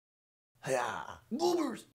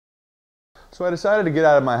Goobers! So I decided to get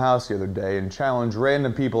out of my house the other day and challenge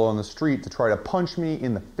random people on the street to try to punch me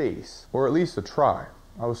in the face, or at least to try.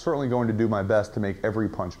 I was certainly going to do my best to make every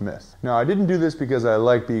punch miss. Now, I didn't do this because I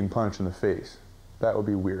like being punched in the face. That would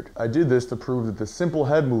be weird. I did this to prove that the simple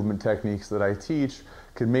head movement techniques that I teach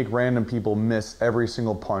can make random people miss every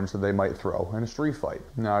single punch that they might throw in a street fight.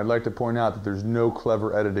 Now, I'd like to point out that there's no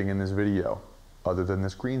clever editing in this video, other than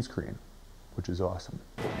this green screen, which is awesome.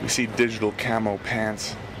 We see digital camo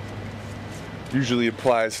pants. Usually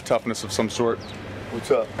applies toughness of some sort. What's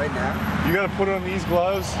up? Right now? You gotta put on these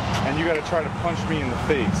gloves and you gotta try to punch me in the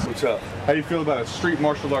face. What's up? How do you feel about a street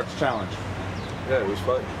martial arts challenge? Yeah, it was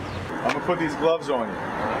fun. I'm gonna put these gloves on you.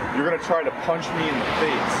 You're gonna try to punch me in the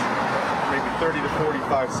face. Maybe 30 to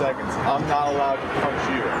 45 seconds. I'm not allowed to punch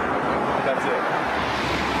you. That's it.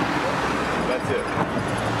 That's it.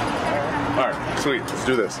 Alright, sweet. Let's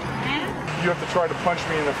do this. You have to try to punch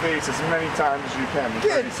me in the face as many times as you can in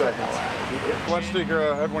 30 seconds. Why don't you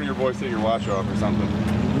have one of your boys take your watch off or something?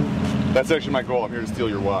 That's actually my goal. I'm here to steal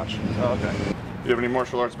your watch. Oh, okay. You have any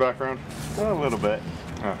martial arts background? A little bit.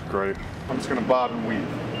 Oh, great. I'm just gonna bob and weave.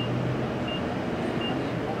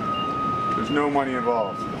 There's no money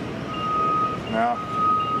involved. Now,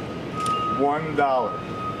 $1.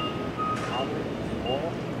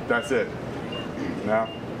 That's it. Now,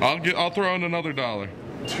 I'll throw in another $1.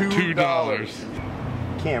 $2.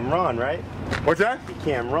 Can't run, right? What's that? You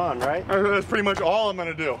can't run, right? That's pretty much all I'm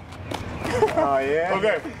gonna do. Oh, yeah?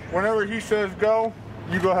 Okay, whenever he says go,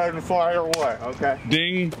 you go ahead and fire away. Okay.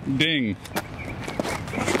 Ding, ding.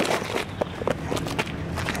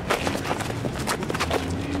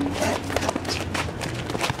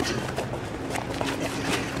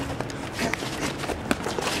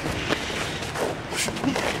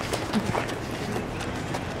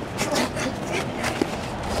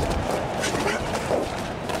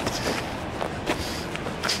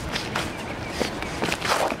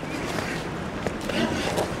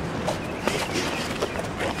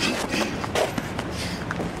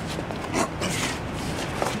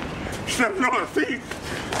 Stepping on her feet.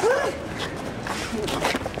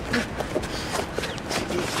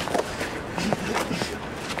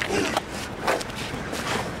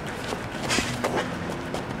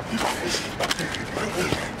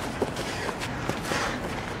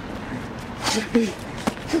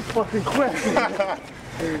 Too fucking quick.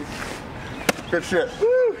 Good shit.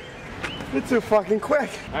 Woo. You're too fucking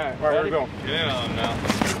quick. Alright, here we go. Get on now.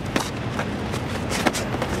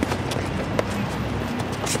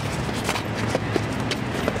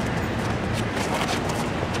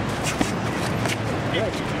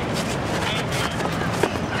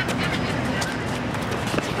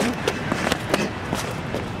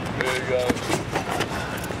 There you go.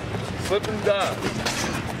 Slip and dive.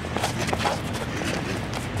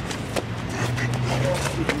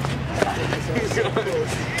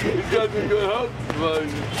 He's got some good hooks, but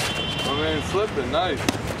my man slipping nice.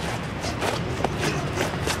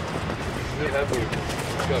 He's got real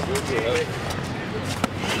good hooks.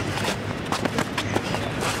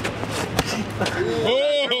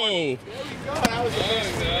 Oh! There you go. That was a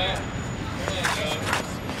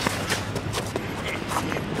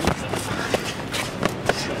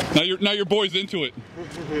Now your boy's into it.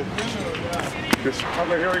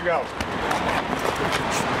 Okay, here we go.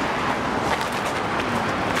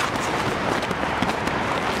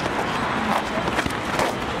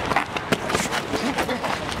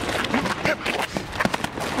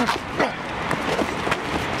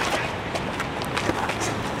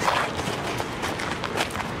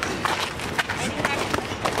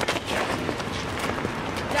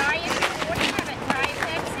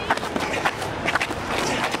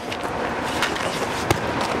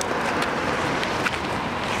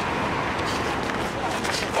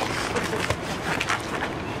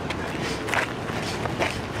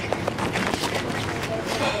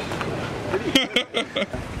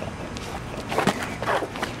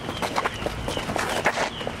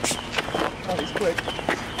 Oh, he's quick.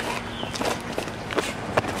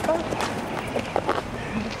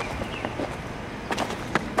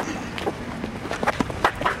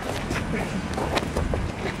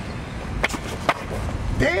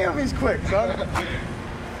 Damn, he's quick, son.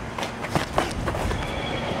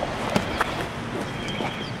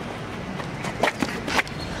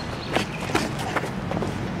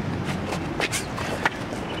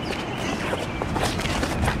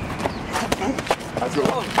 Let's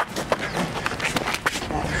go.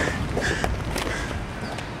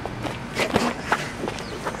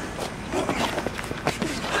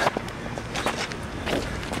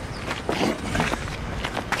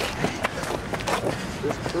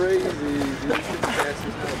 It's crazy. Dude, this shit's fast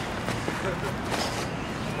as hell.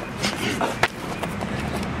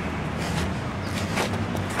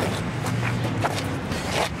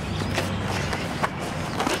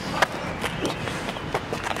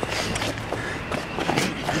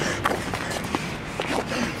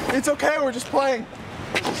 It's okay, we're just playing.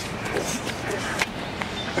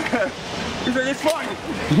 He's like, it's fun.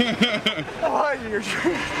 Oh, you're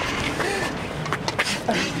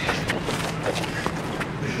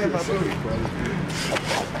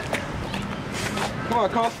Come on,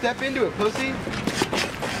 Carl, step into it, pussy.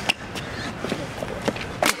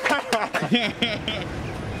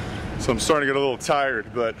 So I'm starting to get a little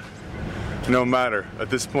tired, but no matter. At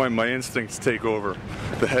this point, my instincts take over.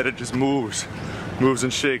 The head, it just moves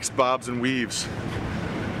and shakes, bobs and weaves.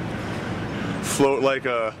 Float like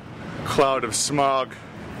a cloud of smog,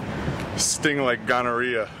 sting like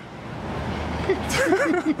gonorrhea.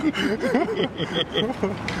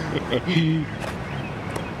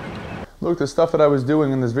 Look, the stuff that I was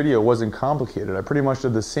doing in this video wasn't complicated. I pretty much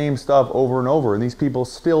did the same stuff over and over, and these people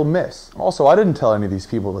still miss. Also, I didn't tell any of these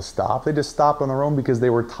people to stop. They just stopped on their own because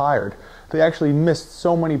they were tired. They actually missed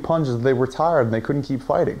so many punches that they were tired and they couldn't keep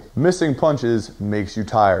fighting. Missing punches makes you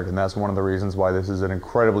tired, and that's one of the reasons why this is an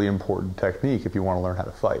incredibly important technique if you want to learn how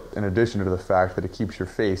to fight, in addition to the fact that it keeps your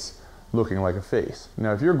face looking like a face.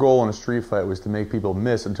 Now, if your goal in a street fight was to make people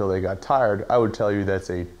miss until they got tired, I would tell you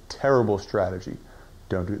that's a terrible strategy.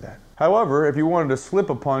 Don't do that. However, if you wanted to slip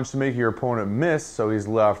a punch to make your opponent miss so he's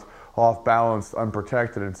left off balance,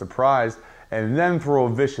 unprotected, and surprised, and then throw a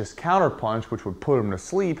vicious counter punch which would put him to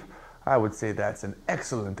sleep, I would say that's an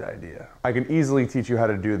excellent idea. I can easily teach you how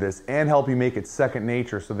to do this and help you make it second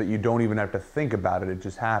nature so that you don't even have to think about it, it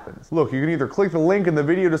just happens. Look, you can either click the link in the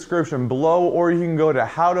video description below, or you can go to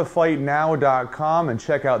howtofightnow.com and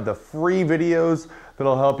check out the free videos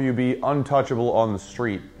that'll help you be untouchable on the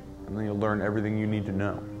street. And then you'll learn everything you need to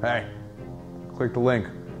know. Hey, click the link,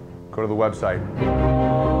 go to the website.